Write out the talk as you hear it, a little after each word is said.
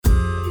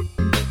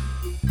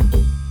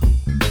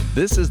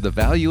This is the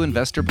Value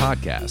Investor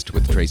Podcast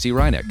with Tracy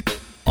Reinick.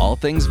 All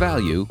things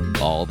value,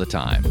 all the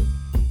time.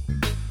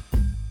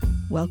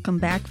 Welcome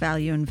back,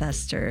 value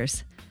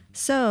investors.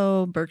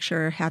 So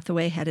Berkshire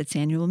Hathaway had its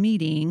annual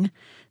meeting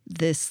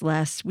this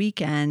last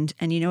weekend,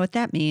 and you know what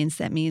that means?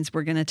 That means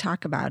we're going to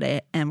talk about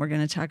it, and we're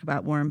going to talk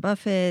about Warren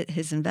Buffett,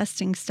 his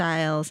investing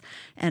styles,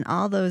 and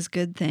all those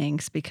good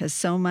things, because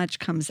so much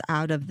comes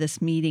out of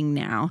this meeting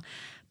now.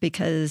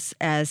 Because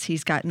as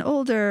he's gotten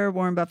older,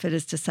 Warren Buffett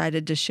has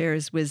decided to share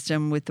his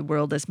wisdom with the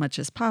world as much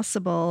as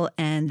possible,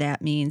 and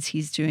that means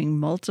he's doing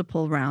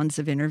multiple rounds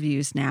of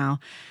interviews now.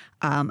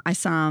 I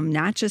saw him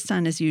not just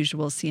on his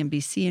usual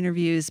CNBC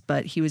interviews,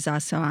 but he was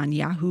also on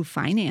Yahoo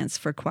Finance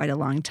for quite a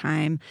long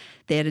time.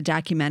 They had a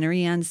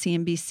documentary on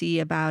CNBC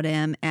about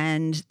him,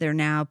 and they're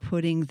now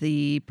putting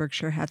the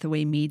Berkshire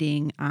Hathaway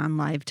meeting on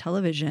live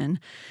television.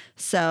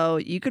 So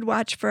you could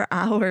watch for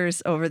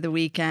hours over the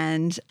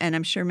weekend, and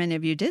I'm sure many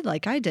of you did,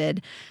 like I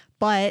did.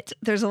 But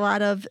there's a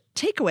lot of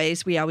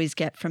takeaways we always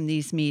get from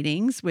these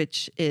meetings,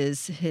 which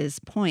is his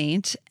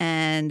point.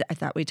 And I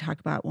thought we'd talk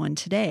about one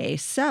today.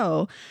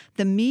 So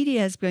the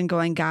media has been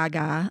going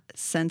gaga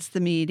since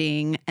the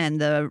meeting and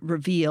the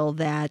reveal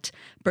that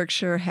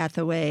Berkshire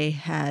Hathaway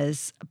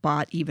has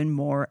bought even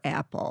more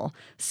Apple.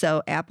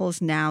 So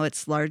Apple's now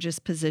its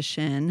largest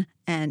position.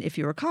 And if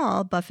you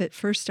recall, Buffett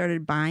first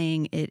started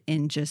buying it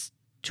in just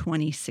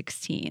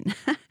 2016.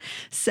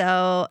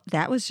 So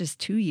that was just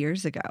 2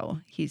 years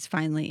ago. He's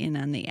finally in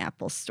on the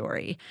Apple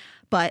story.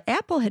 But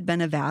Apple had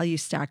been a value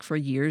stock for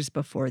years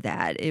before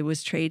that. It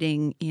was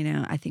trading,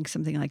 I think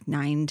something like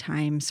 9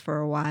 times for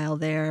a while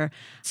there,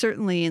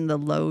 certainly in the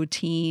low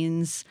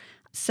teens.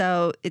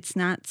 So it's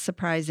not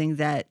surprising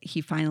that he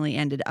finally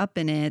ended up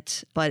in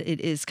it, but it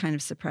is kind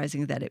of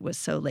surprising that it was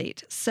so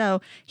late.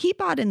 So he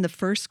bought in the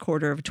first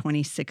quarter of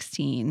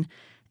 2016.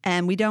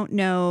 And we don't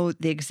know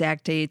the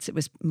exact dates. It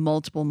was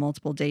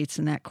multiple dates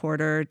in that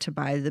quarter to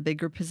buy the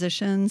bigger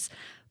positions.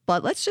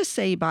 But let's just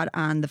say you bought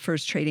on the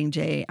first trading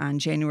day on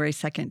January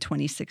 2nd,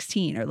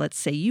 2016, or let's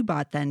say you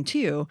bought then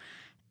too.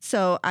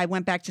 So I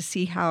went back to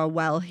see how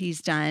well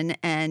he's done,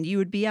 and you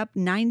would be up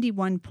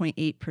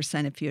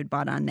 91.8% if you had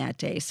bought on that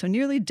day. So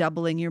nearly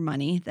doubling your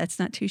money. That's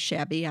not too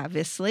shabby,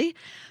 obviously.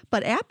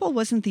 But Apple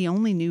wasn't the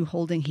only new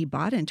holding he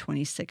bought in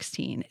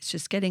 2016. It's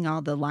just getting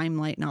all the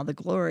limelight and all the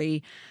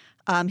glory.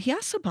 He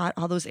also bought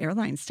all those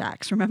airline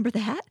stocks. Remember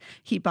that?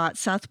 He bought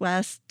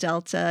Southwest,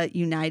 Delta,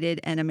 United,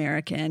 and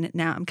American.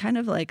 Now, I'm kind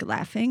of like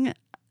laughing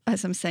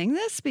as I'm saying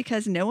this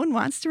because no one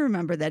wants to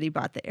remember that he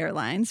bought the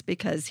airlines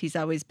because he's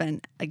always been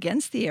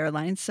against the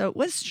airlines. So it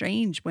was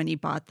strange when he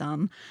bought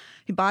them.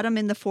 He bought them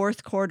in the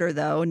fourth quarter,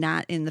 though,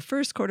 not in the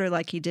first quarter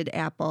like he did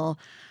Apple.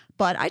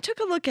 But I took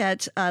a look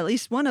at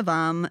least one of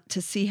them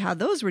to see how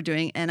those were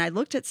doing. And I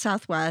looked at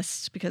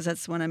Southwest because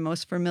that's the one I'm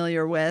most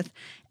familiar with.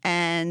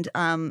 And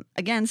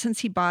again,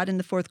 since he bought in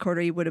the fourth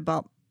quarter, he would have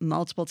bought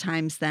multiple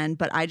times then.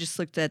 But I just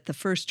looked at the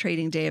first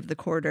trading day of the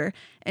quarter,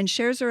 and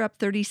shares are up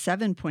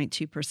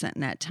 37.2%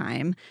 in that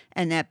time.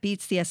 And that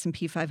beats the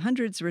S&P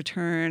 500's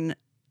return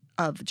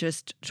of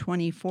just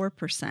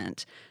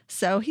 24%.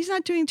 So he's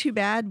not doing too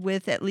bad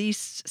with at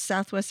least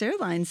Southwest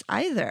Airlines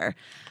either.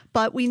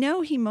 But we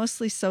know he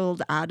mostly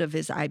sold out of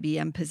his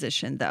IBM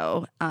position,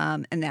 though.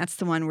 And that's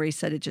the one where he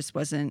said it just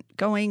wasn't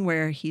going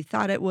where he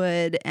thought it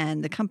would,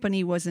 and the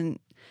company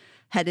wasn't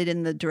headed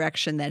in the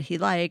direction that he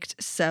liked.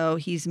 So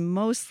he's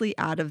mostly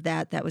out of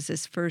that. That was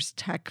his first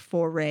tech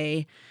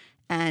foray.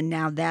 And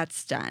now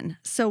that's done.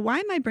 So why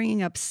am I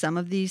bringing up some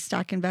of these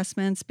stock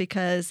investments?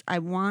 Because I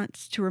want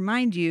to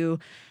remind you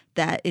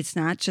that it's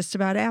not just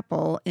about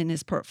Apple in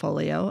his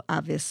portfolio,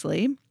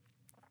 obviously,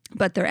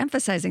 but they're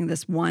emphasizing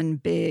this one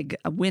big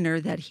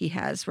winner that he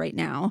has right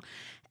now.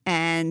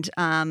 And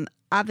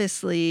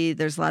obviously,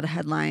 there's a lot of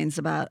headlines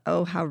about,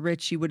 how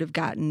rich you would have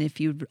gotten if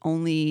you'd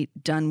only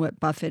done what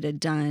Buffett had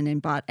done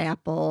and bought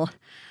Apple.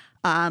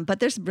 But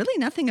there's really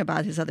nothing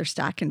about his other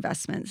stock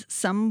investments.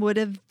 Some would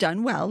have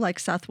done well, like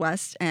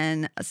Southwest,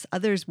 and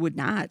others would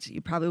not.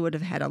 You probably would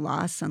have had a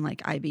loss on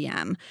like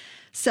IBM.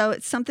 So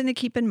it's something to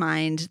keep in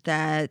mind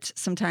that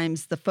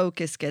sometimes the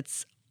focus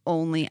gets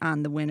only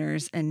on the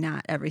winners and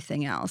not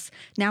everything else.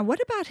 Now, what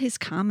about his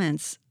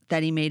comments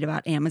that he made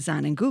about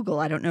Amazon and Google?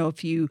 I don't know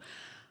if you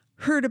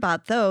heard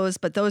about those,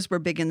 but those were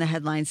big in the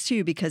headlines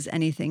too, because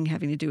anything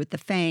having to do with the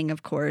FANG,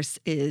 of course,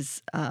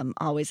 is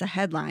always a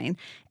headline.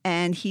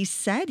 And he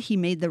said he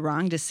made the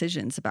wrong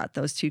decisions about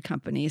those two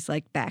companies,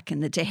 like back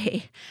in the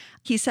day.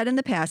 He said in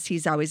the past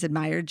he's always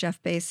admired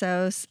Jeff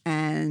Bezos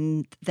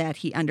and that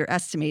he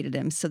underestimated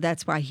him. So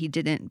that's why he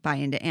didn't buy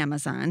into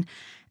Amazon.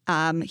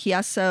 He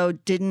also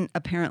didn't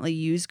apparently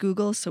use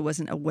Google, so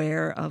wasn't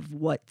aware of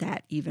what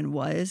that even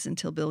was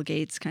until Bill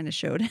Gates kind of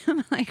showed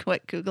him like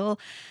what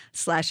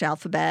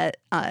Google/Alphabet,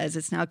 as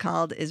it's now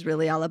called, is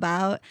really all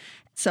about.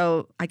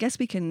 So I guess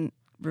we can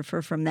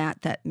refer from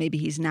that maybe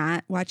he's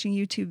not watching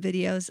YouTube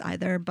videos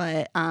either,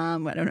 but I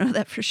don't know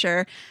that for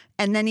sure.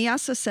 And then he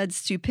also said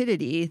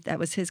stupidity, that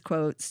was his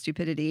quote,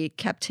 stupidity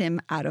kept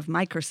him out of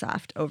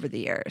Microsoft over the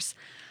years.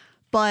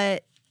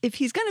 But if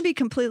he's going to be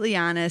completely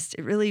honest,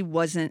 it really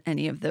wasn't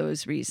any of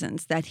those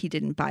reasons that he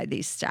didn't buy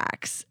these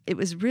stocks. It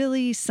was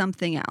really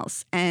something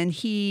else. And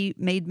he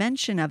made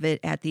mention of it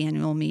at the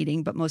annual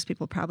meeting, but most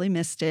people probably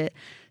missed it.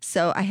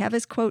 So I have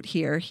his quote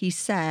here. He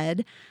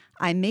said,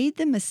 "I made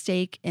the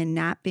mistake in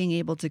not being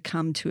able to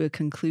come to a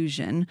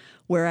conclusion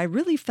where I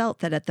really felt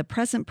that at the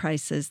present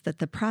prices that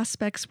the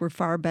prospects were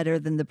far better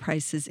than the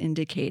prices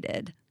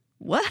indicated."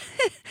 What?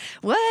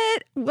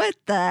 What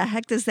the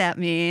heck does that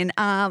mean?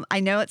 I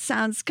know it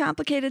sounds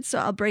complicated, so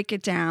I'll break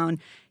it down.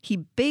 He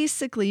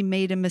basically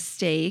made a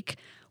mistake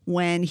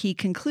when he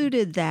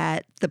concluded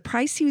that the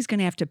price he was going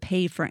to have to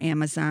pay for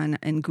Amazon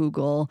and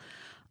Google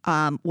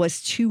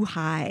was too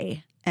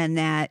high, and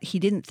that he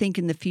didn't think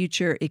in the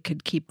future it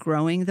could keep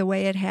growing the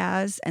way it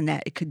has and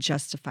that it could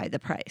justify the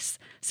price.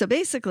 So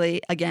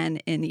basically, again,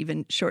 in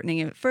even shortening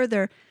it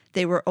further,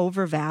 they were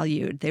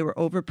overvalued. They were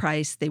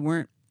overpriced. They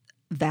weren't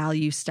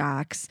value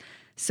stocks,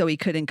 so he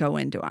couldn't go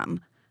into them.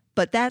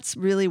 But that's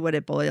really what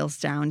it boils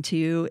down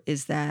to,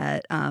 is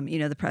that,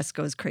 the press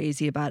goes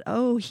crazy about,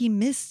 oh, he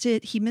missed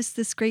it. He missed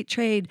this great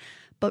trade.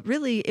 But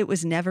really, it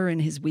was never in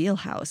his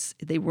wheelhouse.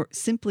 They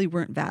simply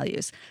weren't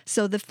values.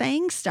 So the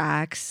FANG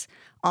stocks,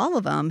 all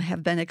of them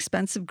have been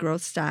expensive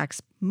growth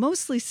stocks,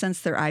 mostly since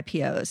their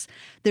IPOs.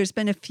 There's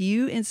been a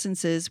few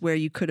instances where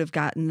you could have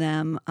gotten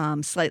them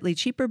slightly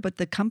cheaper, but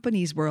the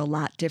companies were a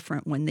lot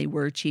different when they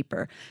were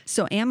cheaper.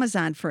 So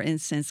Amazon, for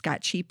instance, got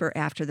cheaper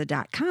after the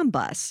dot-com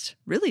bust,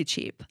 really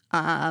cheap.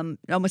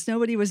 Almost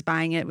nobody was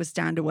buying it. It was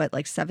down to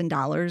like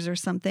 $7 or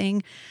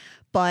something,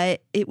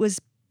 but it was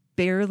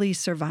barely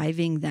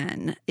surviving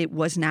then. It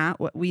was not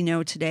what we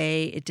know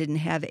today. It didn't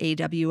have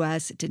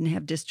AWS. It didn't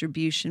have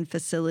distribution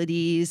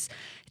facilities.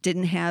 It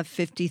didn't have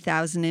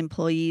 50,000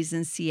 employees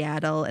in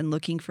Seattle and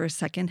looking for a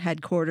second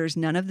headquarters.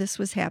 None of this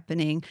was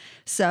happening.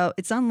 So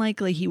it's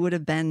unlikely he would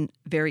have been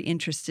very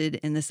interested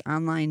in this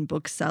online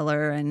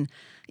bookseller and,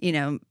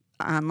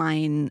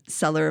 online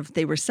seller.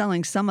 They were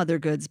selling some other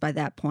goods by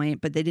that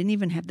point, but they didn't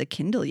even have the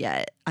Kindle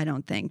yet, I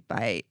don't think,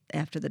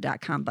 after the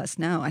dot-com bust.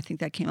 No, I think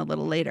that came a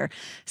little later.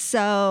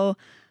 So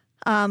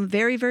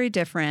very, very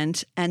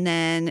different. And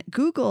then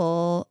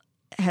Google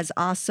has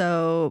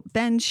also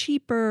been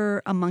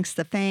cheaper amongst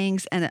the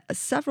FANGs, and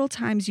several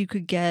times you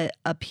could get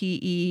a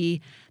PE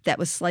that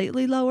was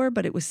slightly lower,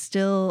 but it was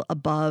still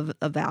above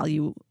a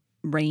value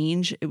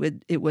range.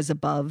 It was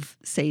above,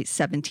 say,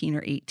 17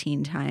 or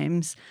 18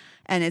 times.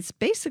 And it's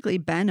basically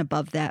been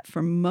above that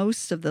for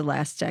most of the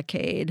last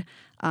decade.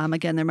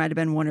 Again, there might have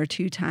been one or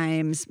two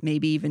times,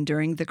 maybe even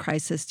during the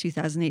crisis,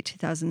 2008,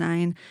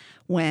 2009,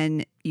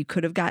 when you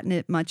could have gotten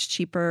it much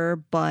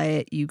cheaper,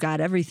 but you got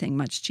everything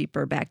much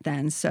cheaper back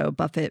then. So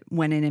Buffett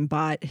went in and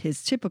bought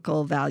his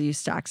typical value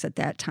stocks at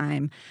that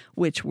time,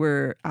 which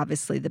were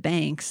obviously the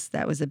banks.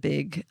 That was a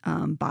big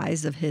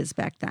buys of his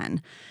back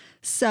then.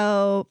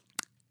 So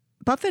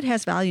Buffett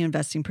has value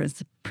investing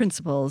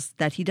principles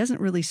that he doesn't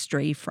really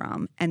stray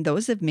from, and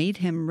those have made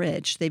him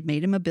rich. They've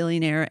made him a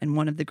billionaire and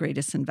one of the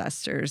greatest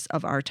investors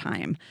of our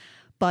time.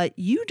 But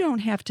you don't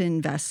have to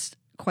invest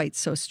quite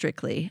so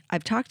strictly.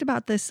 I've talked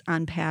about this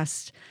on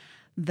past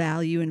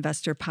value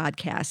investor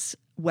podcasts,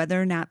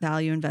 whether or not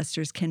value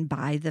investors can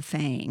buy the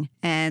FANG.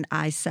 And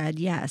I said,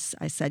 yes,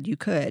 I said you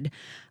could.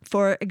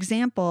 For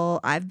example,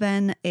 I've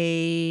been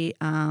a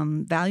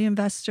value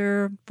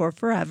investor for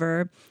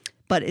forever,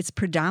 but it's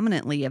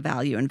predominantly a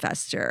value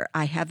investor.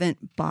 I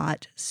haven't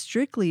bought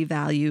strictly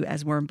value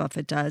as Warren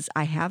Buffett does.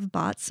 I have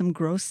bought some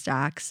growth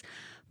stocks,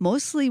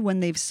 mostly when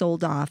they've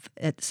sold off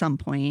at some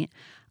point.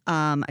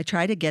 I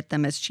try to get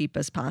them as cheap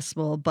as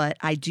possible, but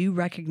I do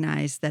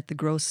recognize that the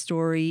growth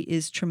story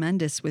is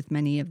tremendous with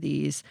many of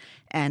these,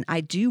 and I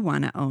do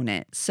want to own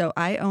it. So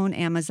I own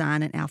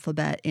Amazon and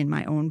Alphabet in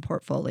my own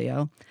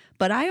portfolio,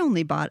 but I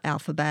only bought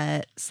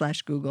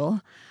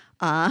Alphabet/Google,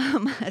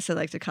 as I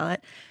like to call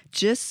it,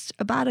 just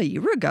about a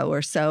year ago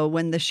or so,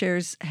 when the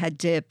shares had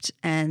dipped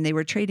and they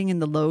were trading in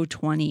the low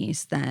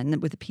 20s then,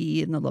 with a PE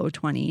in the low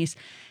 20s.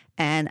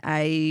 And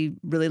I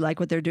really like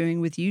what they're doing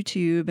with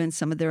YouTube and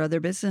some of their other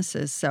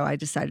businesses. So I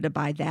decided to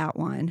buy that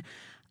one.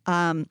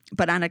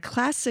 But on a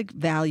classic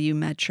value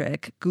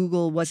metric,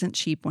 Google wasn't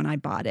cheap when I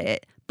bought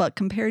it. But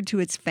compared to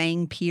its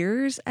FANG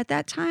peers at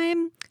that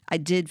time, I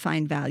did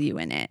find value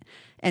in it.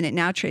 And it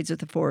now trades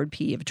with a forward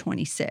PE of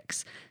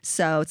 26.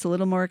 So it's a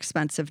little more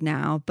expensive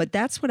now. But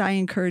that's what I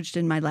encouraged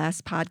in my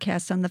last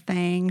podcast on the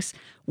FANGs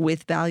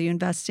with value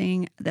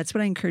investing. That's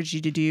what I encourage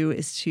you to do,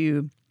 is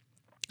to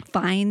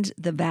find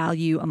the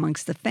value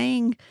amongst the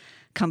FANG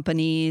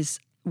companies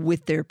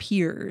with their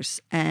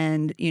peers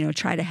and,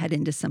 try to head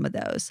into some of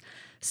those.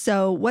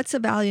 So what's a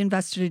value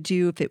investor to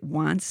do if it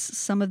wants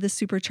some of the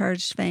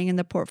supercharged FANG in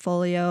the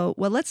portfolio?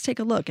 Well, let's take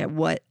a look at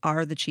what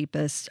are the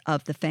cheapest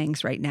of the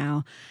FANGs right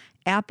now.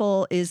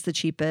 Apple is the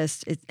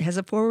cheapest. It has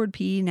a forward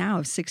PE now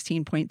of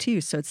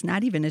 16.2, so it's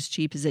not even as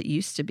cheap as it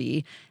used to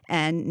be.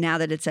 And now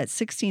that it's at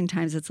 16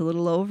 times, it's a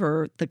little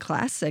over the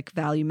classic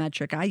value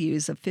metric I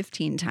use of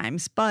 15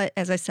 times. But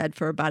as I said,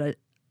 for about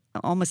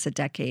almost a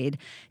decade,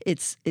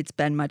 it's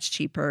been much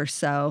cheaper.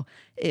 So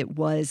it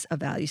was a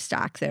value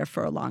stock there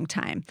for a long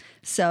time.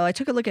 So I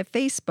took a look at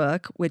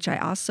Facebook, which I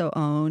also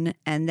own,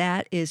 and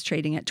that is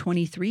trading at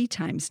 23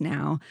 times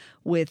now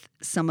with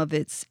some of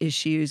its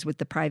issues with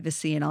the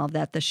privacy and all of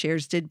that. The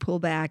shares did pull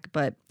back,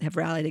 but have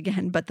rallied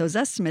again. But those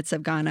estimates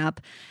have gone up.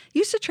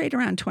 Used to trade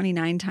around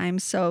 29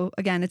 times. So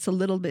again, it's a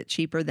little bit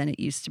cheaper than it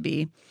used to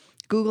be.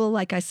 Google,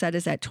 like I said,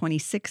 is at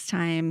 26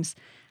 times.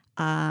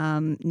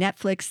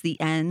 Netflix, the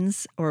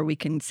ends, or we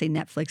can say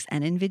Netflix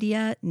and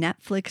NVIDIA.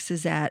 Netflix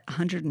is at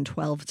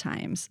 112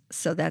 times.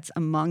 So that's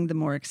among the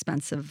more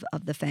expensive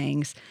of the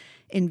FANGs.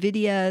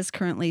 NVIDIA is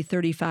currently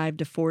 35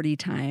 to 40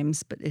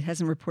 times, but it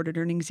hasn't reported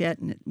earnings yet,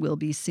 and it will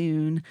be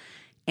soon.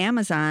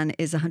 Amazon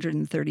is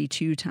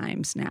 132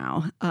 times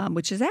now,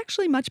 which is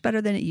actually much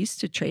better than it used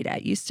to trade at.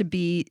 It used to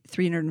be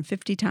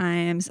 350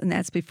 times, and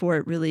that's before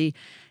it really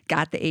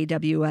got the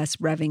AWS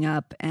revving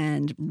up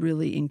and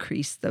really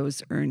increased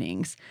those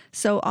earnings.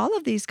 So all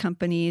of these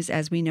companies,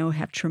 as we know,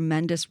 have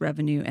tremendous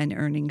revenue and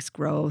earnings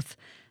growth.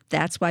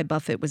 That's why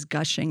Buffett was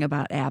gushing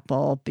about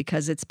Apple,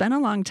 because it's been a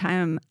long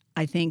time,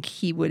 I think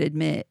he would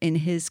admit, in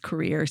his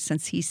career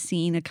since he's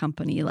seen a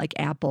company like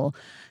Apple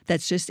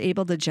that's just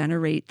able to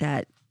generate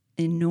that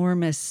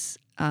enormous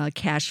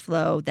cash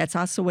flow. That's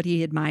also what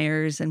he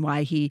admires and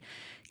why he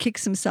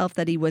kicks himself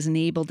that he wasn't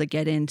able to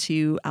get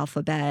into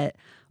Alphabet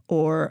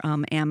or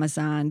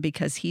Amazon,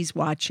 because he's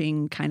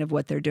watching kind of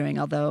what they're doing,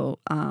 although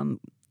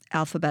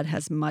Alphabet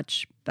has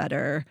much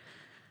better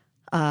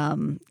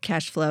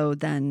cash flow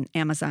than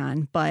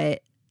Amazon.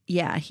 But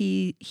yeah,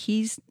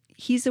 he's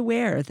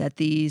aware that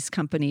these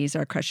companies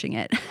are crushing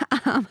it.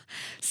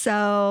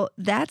 So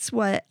that's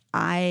what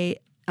I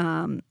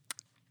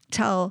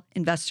tell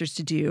investors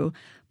to do.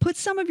 Put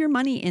some of your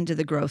money into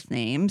the growth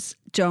names.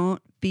 Don't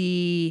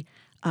be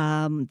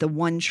the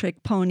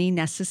one-trick pony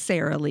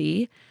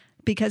necessarily,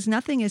 because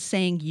nothing is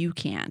saying you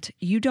can't.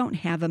 You don't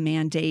have a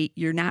mandate.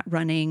 You're not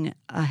running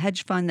a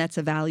hedge fund that's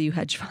a value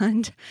hedge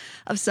fund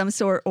of some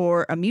sort,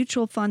 or a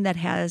mutual fund that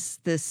has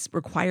this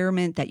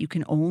requirement that you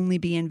can only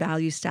be in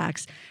value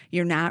stocks.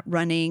 You're not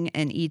running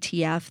an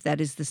ETF that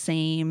is the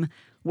same,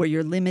 where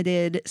you're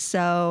limited.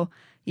 So,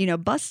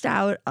 bust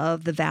out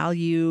of the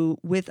value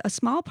with a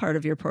small part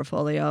of your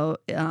portfolio.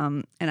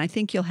 And I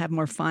think you'll have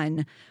more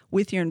fun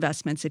with your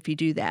investments if you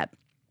do that.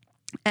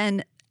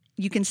 And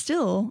you can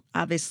still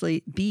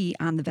obviously be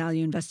on the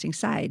value investing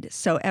side.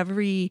 So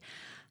every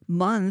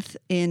month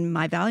in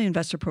my value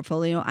investor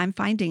portfolio, I'm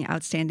finding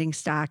outstanding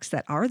stocks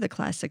that are the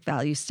classic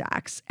value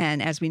stocks.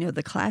 And as we know,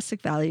 the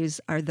classic values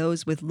are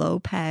those with low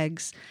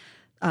pegs,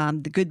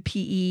 the good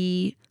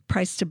PE,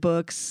 price to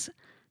books,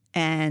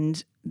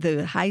 and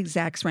the high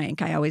Zacks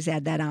rank. I always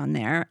add that on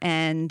there.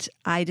 And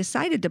I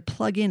decided to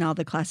plug in all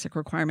the classic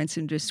requirements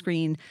into a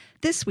screen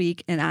this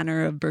week in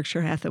honor of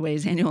Berkshire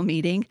Hathaway's annual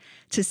meeting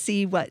to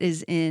see what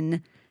is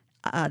in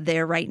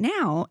there right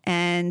now.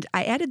 And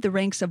I added the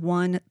ranks of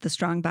 1, the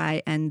strong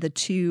buy, and the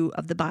 2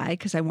 of the buy,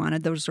 because I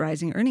wanted those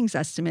rising earnings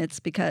estimates,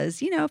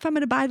 because, if I'm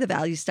going to buy the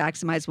value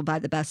stocks, I might as well buy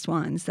the best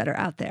ones that are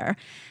out there.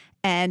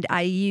 And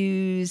I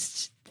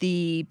used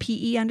the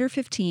PE under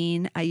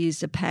 15, I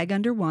used a PEG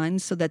under 1,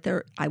 so that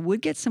I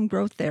would get some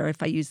growth there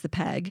if I use the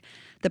PEG.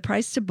 The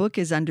price to book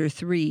is under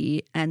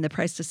 3, and the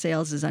price to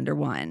sales is under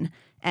 1.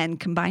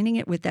 And combining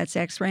it with that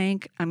Zacks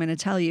rank, I'm going to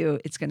tell you,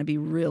 it's going to be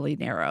really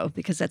narrow,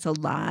 because that's a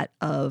lot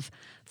of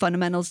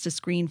fundamentals to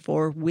screen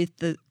for with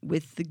the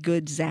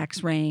good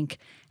Zacks rank.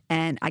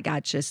 And I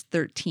got just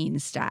 13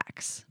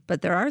 stocks.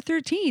 But there are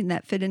 13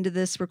 that fit into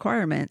this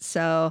requirement.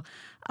 So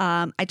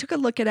I took a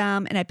look at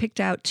them, and I picked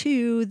out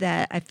 2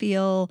 that I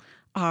feel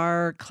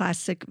are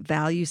classic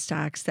value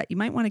stocks that you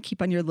might want to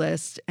keep on your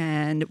list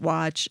and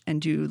watch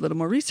and do a little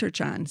more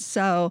research on.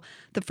 So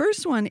the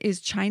first one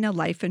is China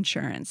Life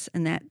Insurance,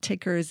 and that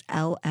ticker is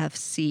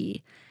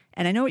LFC.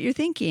 And I know what you're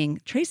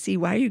thinking, Tracy,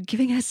 why are you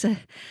giving us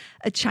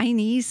a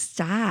Chinese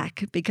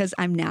stock? Because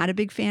I'm not a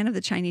big fan of the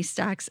Chinese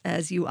stocks,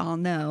 as you all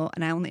know,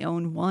 and I only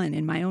own one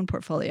in my own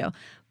portfolio.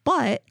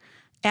 But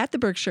at the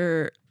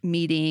Berkshire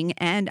meeting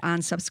and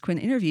on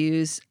subsequent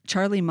interviews,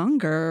 Charlie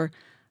Munger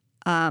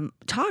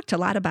talked a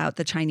lot about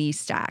the Chinese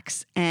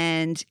stocks.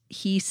 And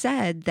he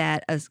said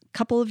that a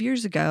couple of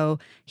years ago,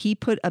 he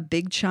put a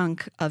big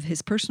chunk of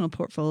his personal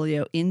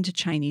portfolio into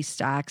Chinese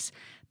stocks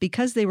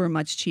because they were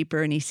much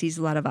cheaper, and he sees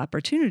a lot of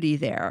opportunity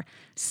there.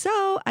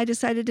 So I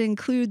decided to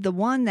include the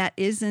one that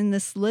is in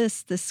this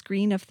list, the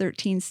screen of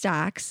 13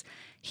 stocks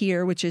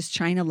here, which is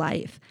China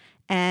Life.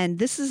 And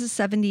this is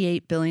a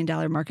 $78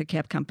 billion market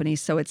cap company,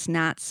 so it's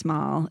not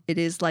small. It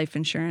is life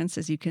insurance,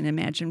 as you can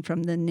imagine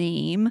from the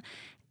name.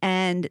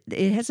 And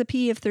it has a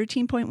PE of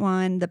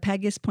 13.1, the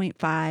PEG is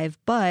 0.5,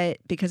 but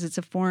because it's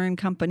a foreign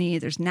company,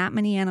 there's not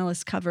many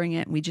analysts covering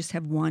it, and we just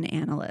have one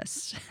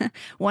analyst,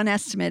 one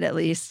estimate at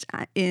least,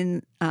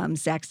 in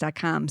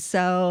Zacks.com.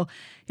 So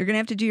you're going to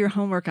have to do your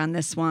homework on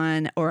this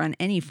one or on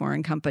any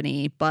foreign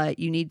company, but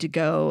you need to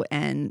go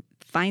and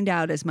find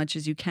out as much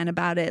as you can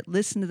about it.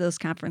 Listen to those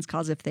conference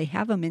calls if they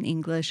have them in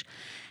English,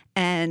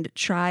 and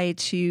try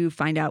to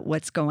find out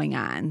what's going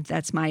on.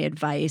 That's my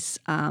advice.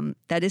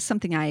 That is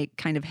something I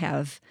kind of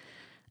have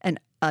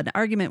an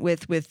argument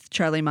with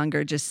Charlie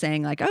Munger, just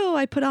saying like, oh,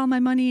 I put all my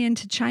money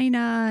into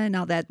China and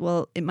all that.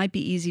 Well, it might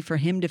be easy for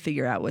him to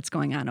figure out what's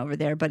going on over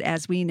there. But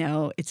as we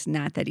know, it's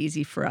not that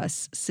easy for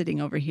us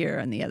sitting over here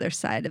on the other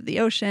side of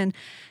the ocean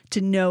to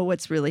know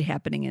what's really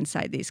happening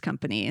inside these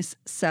companies.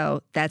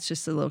 So that's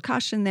just a little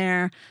caution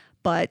there.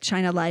 But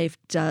China Life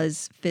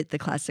does fit the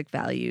classic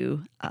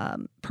value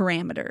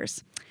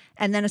parameters.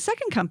 And then a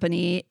second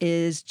company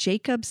is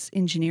Jacobs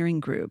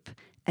Engineering Group.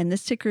 And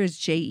this ticker is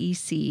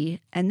JEC,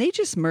 and they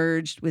just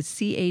merged with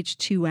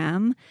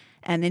CH2M,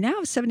 and they now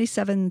have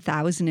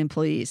 77,000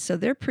 employees. So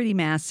they're pretty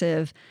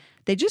massive.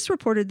 They just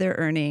reported their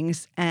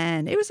earnings,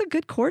 and it was a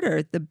good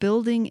quarter. The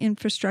building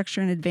infrastructure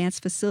and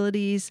advanced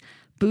facilities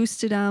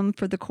boosted them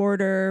for the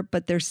quarter,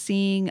 but they're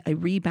seeing a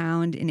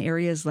rebound in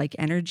areas like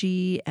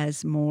energy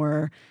as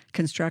more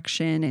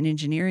construction and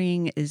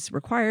engineering is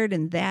required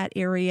in that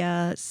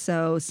area.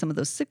 So some of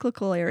those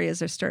cyclical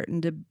areas are starting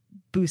to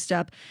boost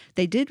up.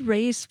 They did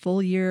raise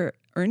full year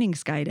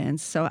earnings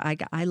guidance, so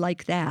I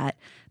like that.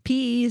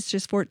 PE is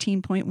just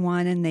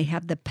 14.1, and they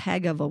have the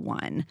PEG of a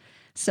 1.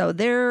 So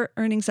their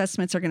earnings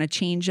estimates are going to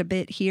change a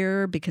bit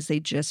here because they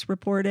just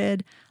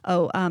reported.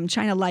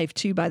 China Life,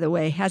 too, by the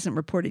way, hasn't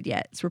reported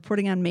yet. It's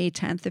reporting on May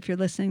 10th if you're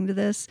listening to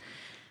this.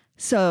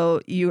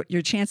 So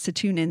your chance to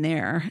tune in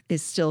there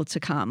is still to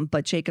come.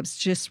 But Jacobs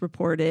just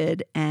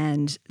reported,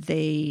 and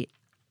they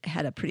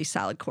had a pretty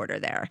solid quarter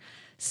there.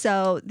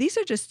 So these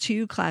are just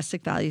two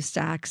classic value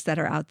stocks that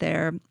are out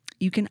there.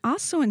 You can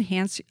also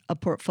enhance a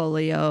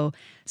portfolio.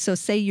 So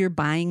say you're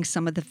buying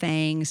some of the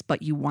FANGs,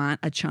 but you want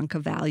a chunk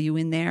of value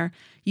in there.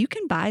 You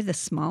can buy the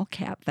small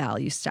cap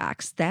value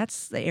stocks.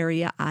 That's the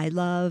area I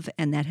love,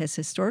 and that has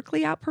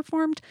historically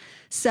outperformed.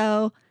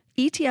 So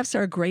ETFs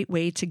are a great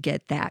way to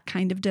get that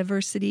kind of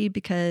diversity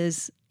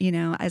because,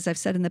 as I've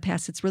said in the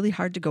past, it's really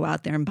hard to go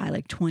out there and buy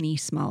like 20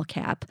 small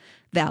cap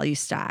value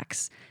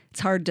stocks. It's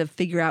hard to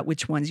figure out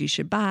which ones you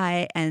should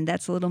buy, and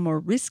that's a little more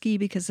risky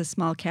because the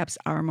small caps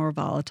are more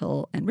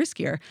volatile and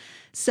riskier.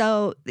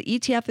 So the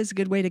ETF is a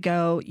good way to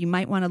go. You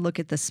might want to look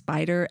at the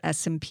SPDR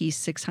S&P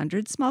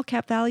 600 small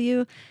cap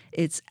value.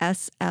 It's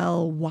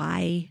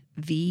SLYV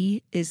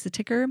is the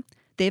ticker.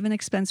 They have an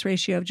expense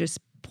ratio of just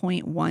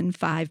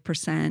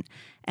 0.15%.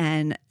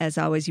 And as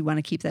always, you want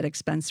to keep that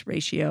expense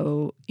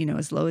ratio,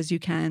 as low as you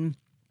can.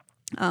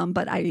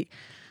 But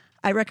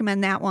I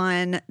recommend that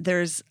one.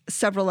 There's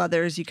several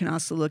others you can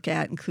also look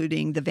at,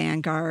 including the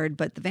Vanguard,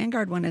 but the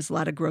Vanguard one has a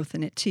lot of growth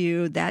in it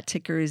too. That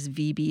ticker is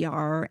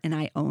VBR, and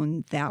I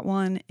own that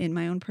one in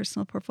my own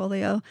personal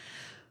portfolio.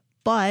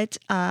 But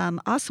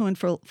also in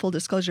full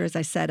disclosure, as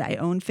I said, I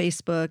own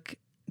Facebook,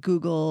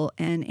 Google,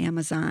 and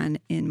Amazon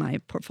in my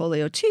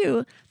portfolio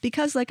too,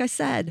 because like I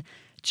said,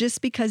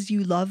 just because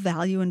you love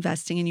value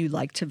investing and you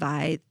like to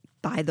buy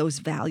those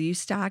value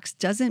stocks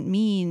doesn't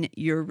mean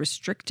you're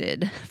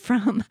restricted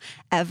from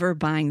ever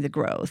buying the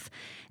growth.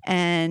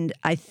 And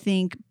I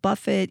think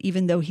Buffett,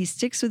 even though he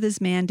sticks with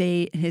his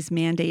mandate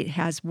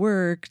has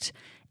worked,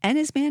 and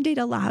his mandate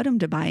allowed him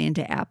to buy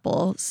into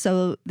Apple.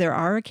 So there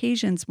are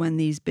occasions when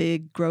these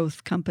big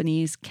growth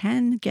companies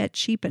can get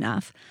cheap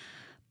enough.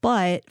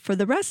 But for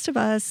the rest of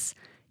us,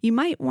 you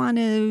might want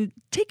to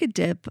take a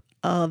dip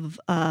of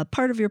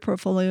part of your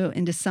portfolio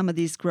into some of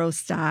these growth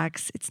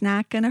stocks. It's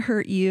not going to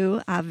hurt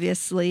you,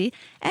 obviously,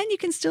 and you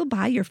can still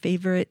buy your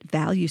favorite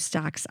value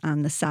stocks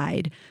on the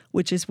side,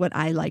 which is what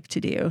I like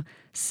to do.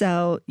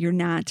 So you're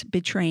not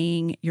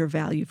betraying your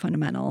value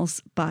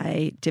fundamentals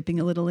by dipping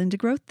a little into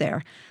growth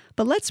there.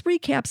 But let's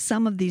recap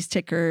some of these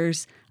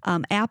tickers.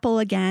 Apple,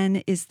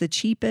 again, is the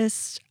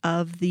cheapest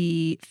of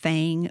the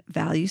FANG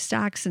value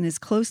stocks and is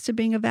close to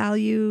being a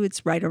value.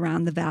 It's right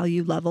around the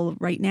value level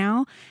right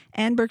now.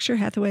 And Berkshire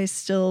Hathaway is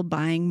still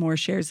buying more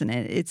shares in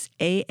it. It's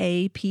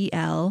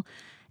AAPL.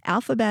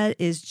 Alphabet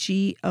is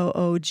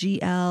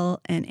GOOGL,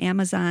 and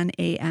Amazon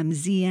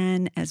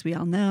AMZN, as we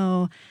all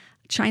know.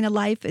 China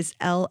Life is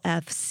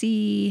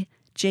LFC.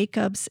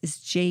 Jacobs is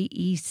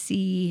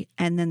JEC.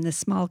 And then the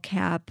small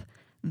cap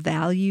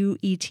value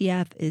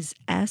ETF is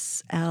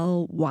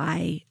SLYV.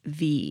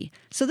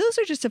 So those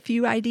are just a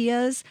few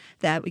ideas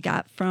that we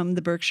got from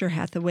the Berkshire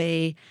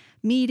Hathaway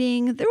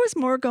meeting. There was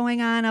more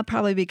going on. I'll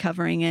probably be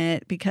covering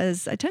it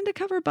because I tend to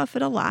cover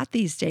Buffett a lot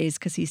these days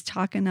because he's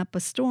talking up a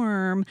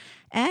storm,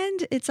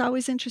 and it's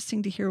always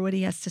interesting to hear what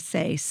he has to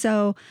say.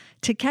 So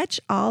to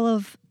catch all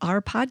of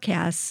our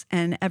podcasts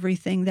and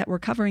everything that we're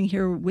covering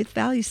here with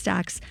value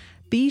stocks,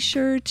 be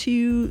sure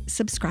to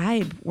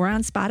subscribe. We're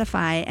on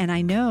Spotify, and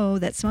I know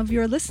that some of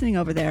you are listening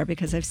over there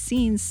because I've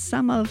seen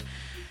some of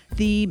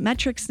the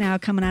metrics now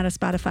coming out of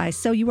Spotify.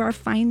 So you are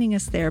finding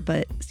us there,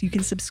 but you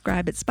can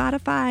subscribe at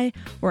Spotify.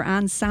 We're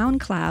on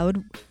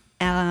SoundCloud.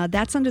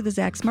 That's under the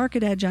Zacks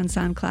Market Edge on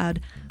SoundCloud,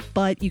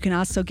 but you can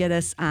also get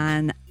us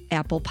on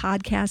Apple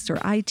Podcast or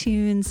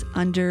iTunes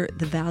under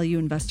the Value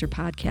Investor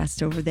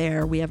Podcast over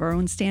there. We have our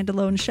own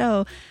standalone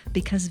show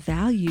because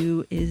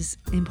value is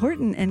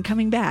important and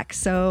coming back.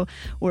 So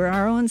we're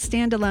our own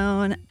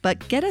standalone,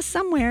 but get us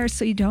somewhere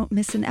so you don't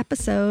miss an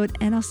episode,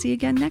 and I'll see you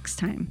again next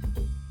time.